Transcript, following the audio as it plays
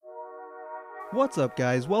What's up,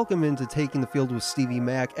 guys? Welcome into Taking the Field with Stevie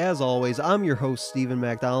Mac. As always, I'm your host, Stephen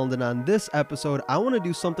MacDonald, and on this episode, I want to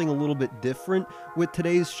do something a little bit different with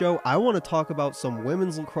today's show. I want to talk about some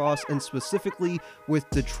women's lacrosse, and specifically with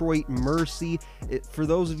Detroit Mercy. For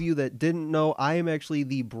those of you that didn't know, I am actually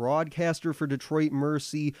the broadcaster for Detroit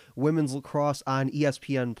Mercy women's lacrosse on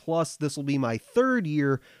ESPN+. This will be my third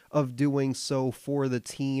year of doing so for the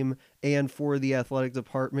team and for the athletic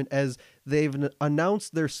department, as they've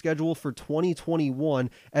announced their schedule for 2021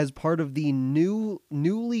 as part of the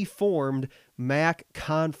newly formed MAC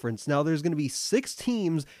conference. Now there's going to be 6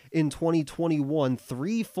 teams in 2021,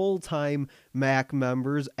 3 full-time MAC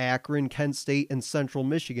members, Akron, Kent State, and Central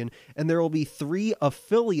Michigan, and there will be 3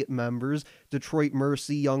 affiliate members, Detroit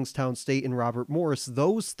Mercy, Youngstown State, and Robert Morris.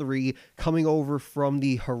 Those 3 coming over from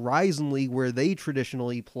the Horizon League, where they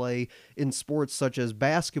traditionally play in sports such as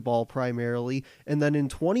basketball primarily. And then in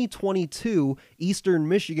 2022, Eastern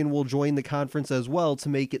Michigan will join the conference as well to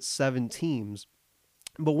make it 7 teams.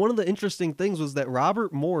 But one of the interesting things was that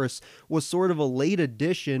Robert Morris was sort of a late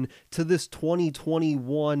addition to this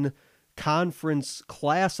 2021 conference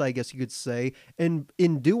class, I guess you could say, and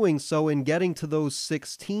in doing so, in getting to those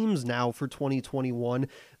 6 teams now for 2021,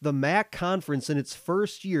 the MAC conference in its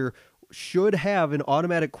first year should have an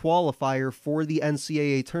automatic qualifier for the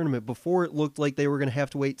NCAA tournament. Before, it looked like they were going to have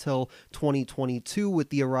to wait till 2022 with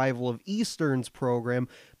the arrival of Eastern's program,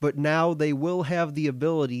 but now they will have the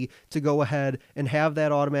ability to go ahead and have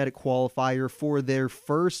that automatic qualifier for their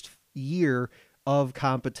first year of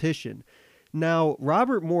competition. Now,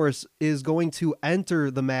 Robert Morris is going to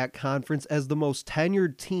enter the MAC conference as the most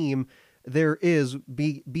tenured team there is,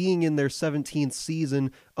 being in their 17th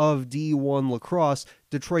season of D1 lacrosse.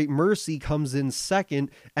 Detroit Mercy comes in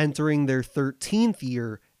second, entering their 13th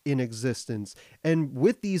year in existence. And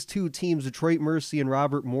with these 2 teams, Detroit Mercy and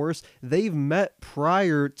Robert Morris, they've met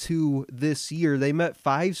prior to this year. They met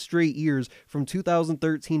 5 straight years from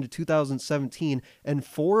 2013 to 2017, and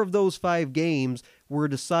 4 of those 5 games were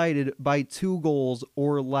decided by 2 goals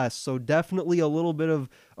or less. So definitely a little bit of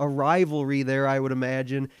a rivalry there, I would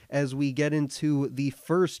imagine, as we get into the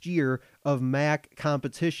first year of MAC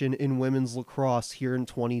competition in women's lacrosse here in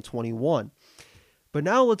 2021. But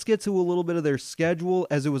now let's get to a little bit of their schedule.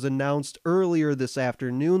 As it was announced earlier this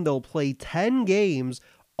afternoon, they'll play 10 games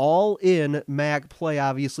all in MAC play.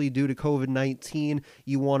 Obviously, due to COVID-19,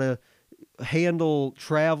 you want to handle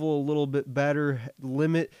travel a little bit better,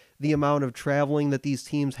 limit the amount of traveling that these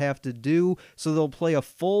teams have to do. So they'll play a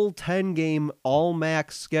full 10-game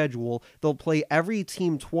all-MAC schedule. They'll play every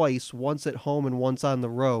team twice, once at home and once on the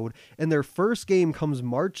road. And their first game comes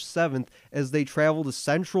March 7th as they travel to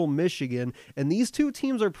Central Michigan. And these 2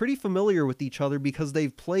 teams are pretty familiar with each other because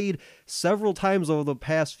they've played several times over the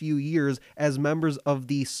past few years as members of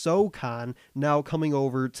the SoCon, now coming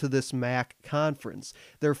over to this MAC conference.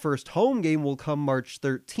 Their first home game will come March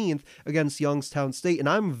 13th against Youngstown State, and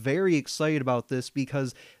I'm very excited about this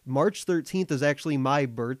because March 13th is actually my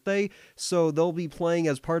birthday, so they'll be playing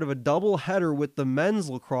as part of a doubleheader with the men's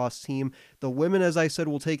lacrosse team. The women, as I said,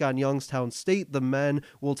 will take on Youngstown State. The men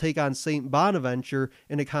will take on St. Bonaventure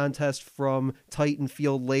in a contest from Titan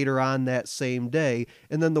Field later on that same day,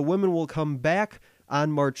 and then the women will come back on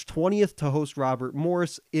March 20th to host Robert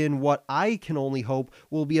Morris in what I can only hope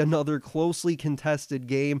will be another closely contested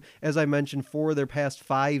game. As I mentioned, 4 of their past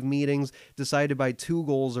 5 meetings decided by 2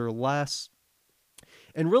 goals or less.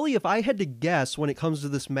 And really, if I had to guess when it comes to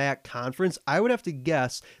this MAC conference, I would have to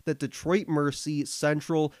guess that Detroit Mercy,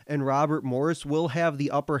 Central, and Robert Morris will have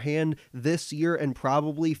the upper hand this year and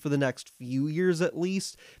probably for the next few years at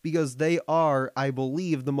least, because they are, I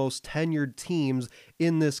believe, the most tenured teams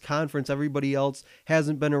in this conference. Everybody else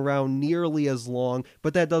hasn't been around nearly as long,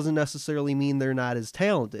 but that doesn't necessarily mean they're not as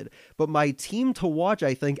talented. But my team to watch,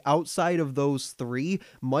 I think, outside of those 3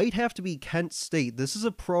 might have to be Kent State. This is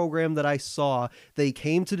a program that I saw. They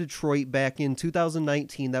came to Detroit back in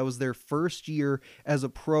 2019. That was their first year as a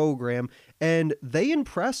program, and they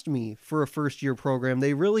impressed me for a first-year program.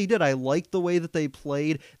 They really did. I liked the way that they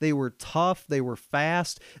played. They were tough. They were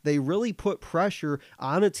fast. They really put pressure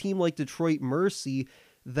on a team like Detroit Mercy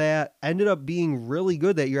that ended up being really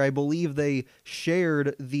good that year. I believe they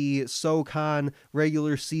shared the SoCon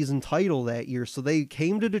regular season title that year. So they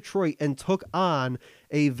came to Detroit and took on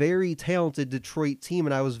a very talented Detroit team,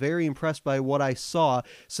 and I was very impressed by what I saw.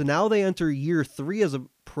 So now they enter year 3 as a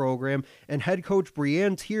program, and head coach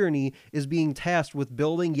Breanne Tierney is being tasked with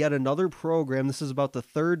building yet another program. This is about the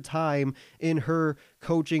 3rd time in her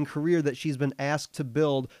coaching career that she's been asked to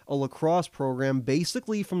build a lacrosse program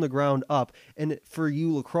basically from the ground up. And for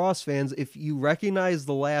you lacrosse fans, if you recognize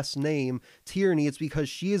the last name Tierney, it's because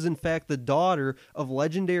she is in fact the daughter of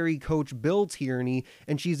legendary coach Bill Tierney,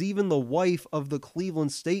 and she's even the wife of the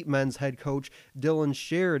Cleveland State men's head coach Dylan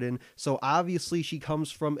Sheridan. So obviously she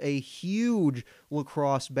comes from a huge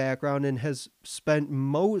lacrosse background and has spent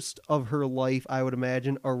most of her life, I would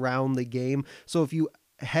imagine, around the game. So if you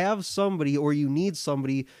have somebody or you need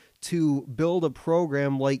somebody to build a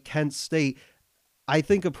program like Kent State, I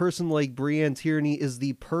think a person like Breanne Tierney is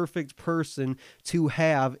the perfect person to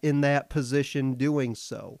have in that position doing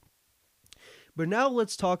so. But now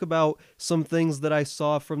let's talk about some things that I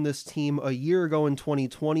saw from this team a year ago in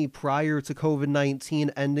 2020 prior to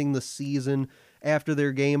COVID-19 ending the season after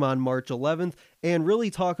their game on March 11th, and really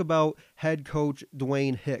talk about head coach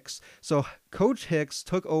Dwayne Hicks. So Coach Hicks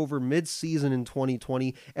took over mid-season in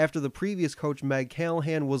 2020 after the previous coach Meg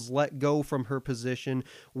Callahan was let go from her position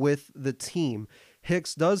with the team.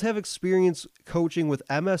 Hicks does have experience coaching with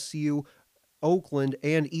MSU, Oakland,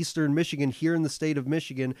 and Eastern Michigan here in the state of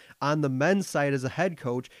Michigan on the men's side as a head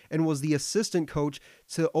coach, and was the assistant coach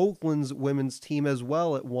to Oakland's women's team as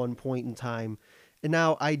well at one point in time. And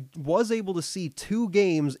now I was able to see 2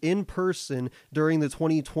 games in person during the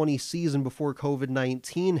 2020 season before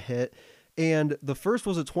COVID-19 hit. And the first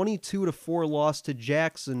was a 22-4 loss to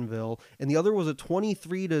Jacksonville, and the other was a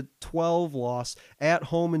 23-12 loss at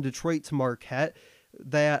home in Detroit to Marquette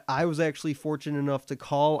that I was actually fortunate enough to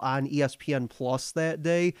call on ESPN Plus that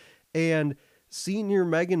day. And senior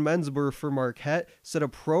Megan Mensber for Marquette set a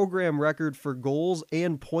program record for goals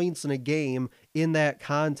and points in a game in that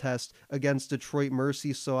contest against Detroit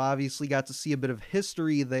Mercy. So obviously got to see a bit of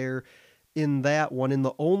history there in that one, in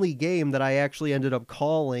the only game that I actually ended up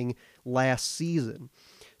calling last season.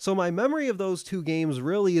 So my memory of those 2 games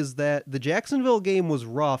really is that the Jacksonville game was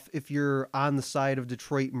rough if you're on the side of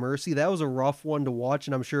Detroit Mercy. That was a rough one to watch,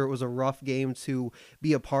 and I'm sure it was a rough game to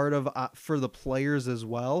be a part of for the players as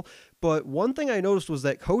well. But one thing I noticed was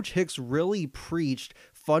that Coach Hicks really preached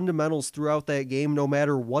fundamentals throughout that game, no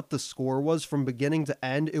matter what the score was from beginning to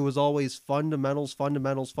end. It was always fundamentals,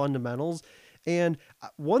 fundamentals, fundamentals. And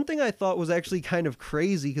one thing I thought was actually kind of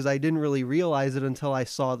crazy, because I didn't really realize it until I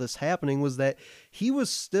saw this happening, was that he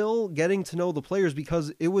was still getting to know the players,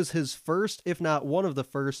 because it was his first, if not one of the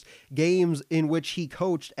first, games in which he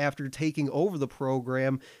coached after taking over the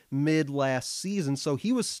program mid last season. So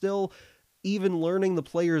he was still even learning the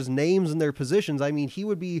players' names and their positions. I mean, he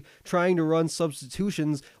would be trying to run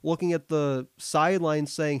substitutions, looking at the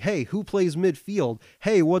sidelines saying, hey, who plays midfield?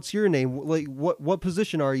 Hey, what's your name? Like, what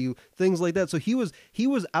position are you? Things like that. So he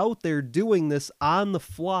was out there doing this on the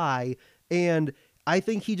fly, and I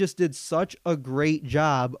think he just did such a great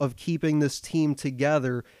job of keeping this team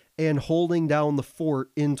together and holding down the fort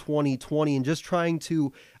in 2020 and just trying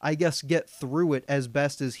to, I guess, get through it as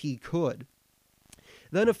best as he could.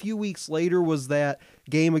 Then a few weeks later was that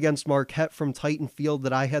game against Marquette from Titan Field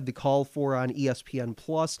that I had the call for on ESPN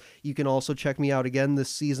Plus. You can also check me out again this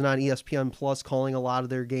season on ESPN Plus, calling a lot of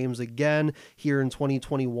their games again here in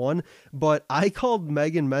 2021. But I called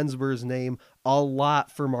Megan Mensber's name a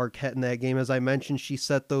lot for Marquette in that game. As I mentioned, she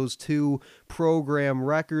set those 2 program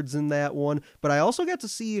records in that one. But I also got to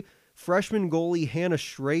see freshman goalie Hannah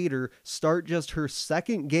Schrader start just her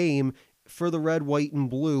 2nd game for the red, white, and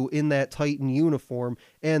blue in that Titan uniform.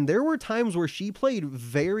 And there were times where she played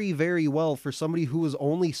very, very well for somebody who was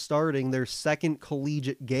only starting their 2nd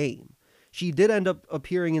collegiate game. She did end up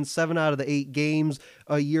appearing in 7 out of the 8 games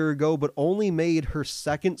a year ago, but only made her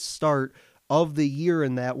 2nd start of the year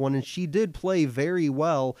in that one, and she did play very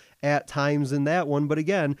well at times in that one. But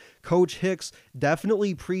again, Coach Hicks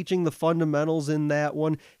definitely preaching the fundamentals in that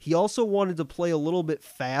one. He also wanted to play a little bit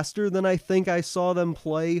faster than I think I saw them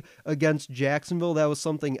play against Jacksonville. That was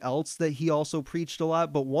something else that he also preached a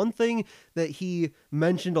lot. But one thing that he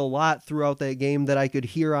mentioned a lot throughout that game that I could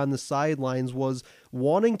hear on the sidelines was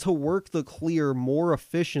wanting to work the clear more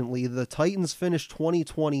efficiently. The Titans finished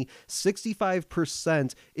 2020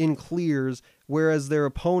 65% in clears, whereas their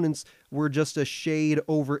opponents were just a shade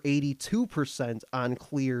over 82% on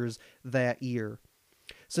clears that year.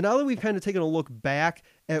 So now that we've kind of taken a look back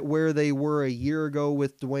at where they were a year ago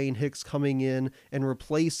with Dwayne Hicks coming in and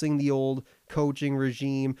replacing the old coaching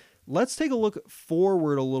regime, let's take a look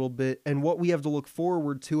forward a little bit and what we have to look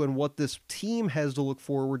forward to and what this team has to look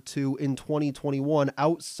forward to in 2021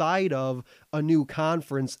 outside of a new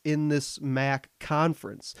conference in this MAC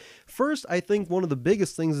conference. First, I think one of the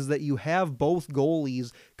biggest things is that you have both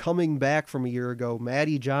goalies coming back from a year ago.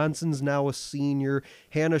 Maddie Johnson's now a senior.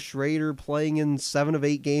 Hannah Schrader playing in 7 of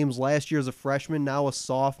 8 games last year as a freshman, now a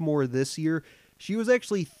sophomore this year. She was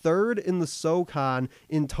actually third in the SoCon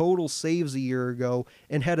in total saves a year ago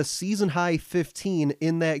and had a season-high 15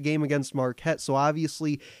 in that game against Marquette. So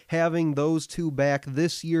obviously having those two back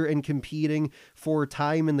this year and competing for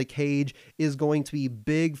time in the cage is going to be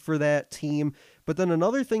big for that team. But then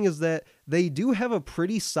another thing is that they do have a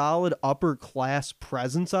pretty solid upper class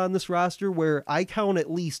presence on this roster where I count at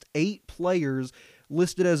least 8 players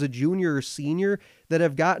listed as a junior or senior that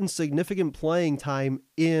have gotten significant playing time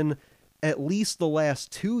in at least the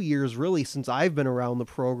last 2 years, really, since I've been around the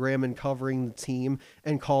program and covering the team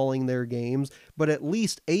and calling their games, but at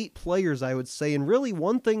least 8 players, I would say. And really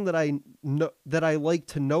one thing that I like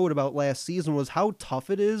to note about last season was how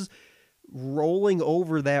tough it is rolling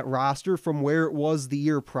over that roster from where it was the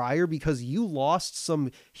year prior, because you lost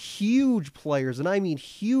some huge players, and I mean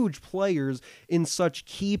huge players in such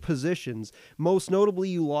key positions. Most notably,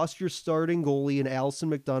 you lost your starting goalie in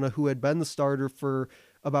Allison McDonough, who had been the starter for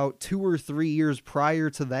about 2 or 3 years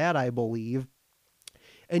prior to that, I believe.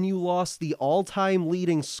 And you lost the all-time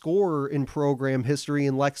leading scorer in program history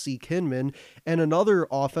in Lexi Kinman, and another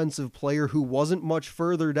offensive player who wasn't much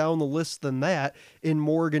further down the list than that in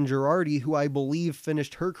Morgan Girardi, who I believe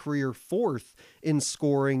finished her career 4th in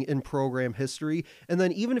scoring in program history. And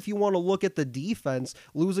then even if you want to look at the defense,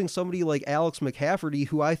 losing somebody like Alex McCafferty,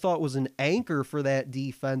 who I thought was an anchor for that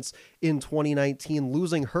defense in 2019,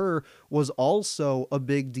 losing her was also a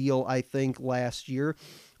big deal, I think, last year.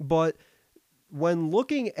 But when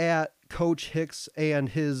looking at Coach Hicks and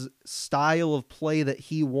his style of play that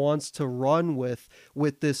he wants to run with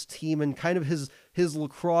this team and kind of his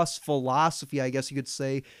lacrosse philosophy, I guess you could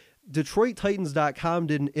say, DetroitTitans.com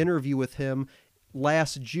did an interview with him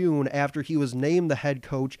last June after he was named the head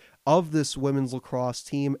coach of this women's lacrosse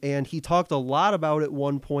team, and he talked a lot about at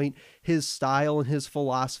one point his style and his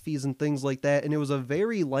philosophies and things like that, and it was a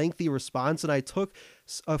very lengthy response, and I took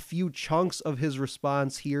a few chunks of his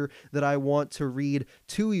response here that I want to read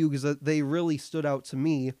to you because they really stood out to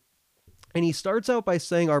me. And he starts out by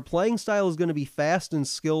saying, our playing style is going to be fast and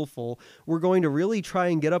skillful. We're going to really try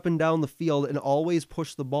and get up and down the field and always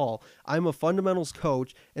push the ball. I'm a fundamentals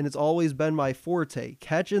coach, and it's always been my forte.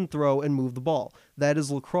 Catch and throw and move the ball. That is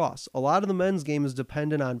lacrosse. A lot of the men's game is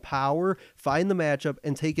dependent on power, find the matchup,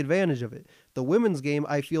 and take advantage of it. The women's game,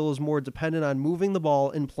 I feel, is more dependent on moving the ball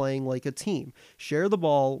and playing like a team. Share the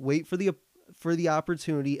ball, wait for the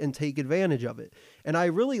opportunity, and take advantage of it. And I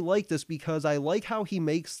really like this because I like how he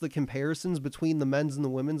makes the comparisons between the men's and the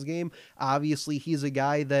women's game. Obviously, he's a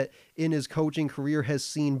guy that in his coaching career has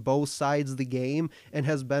seen both sides of the game and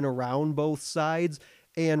has been around both sides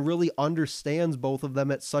and really understands both of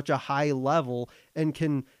them at such a high level and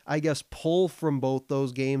can, I guess, pull from both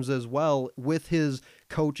those games as well with his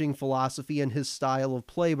coaching philosophy and his style of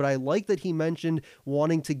play. But I like that he mentioned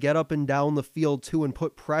wanting to get up and down the field too and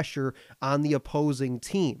put pressure on the opposing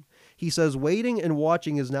team. He says, waiting and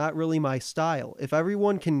watching is not really my style. If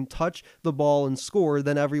everyone can touch the ball and score,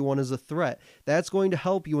 then everyone is a threat. That's going to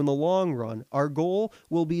help you in the long run. Our goal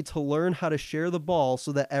will be to learn how to share the ball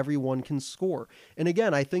so that everyone can score. And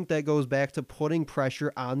again, I think that goes back to putting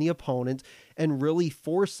pressure on the opponent and really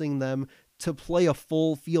forcing them to play a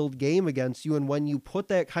full field game against you. And when you put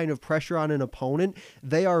that kind of pressure on an opponent,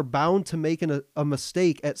 they are bound to make a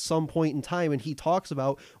mistake at some point in time. And he talks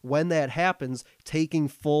about when that happens, taking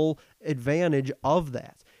full advantage of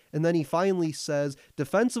that. And then he finally says,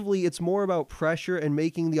 defensively, it's more about pressure and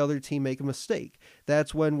making the other team make a mistake.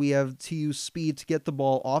 That's when we have to use speed to get the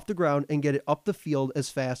ball off the ground and get it up the field as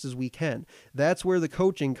fast as we can. That's where the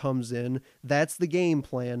coaching comes in. That's the game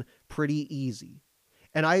plan. Pretty easy.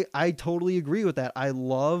 And I totally agree with that. I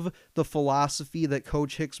love the philosophy that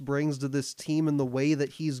Coach Hicks brings to this team and the way that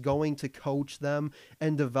he's going to coach them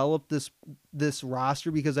and develop this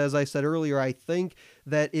roster, because as I said earlier, I think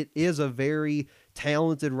that it is a very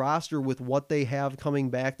talented roster with what they have coming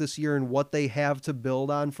back this year and what they have to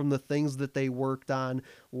build on from the things that they worked on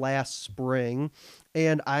last spring.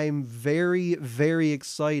 And I'm very, very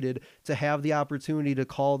excited to have the opportunity to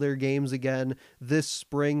call their games again this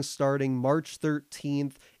spring. Starting March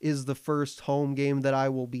 13th is the first home game that I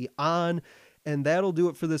will be on. And that'll do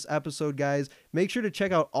it for this episode, guys. Make sure to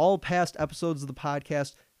check out all past episodes of the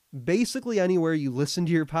podcast basically anywhere you listen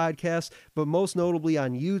to your podcast, but most notably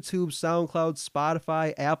on YouTube, SoundCloud,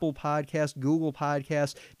 Spotify, Apple Podcast, Google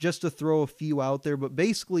Podcast, just to throw a few out there. But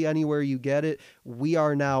basically anywhere you get it, we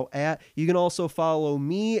are now at. You can also follow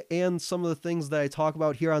me and some of the things that I talk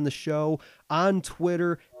about here on the show on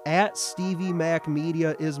Twitter. At Stevie Mac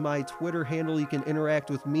Media is my Twitter handle. You can interact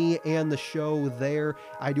with me and the show there.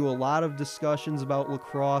 I do a lot of discussions about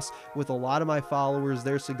lacrosse with a lot of my followers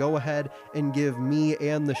there, so go ahead and give me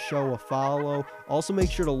and the show a follow. Also, make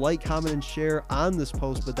sure to like, comment, and share on this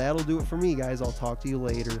post, but that'll do it for me, guys. I'll talk to you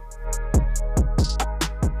later.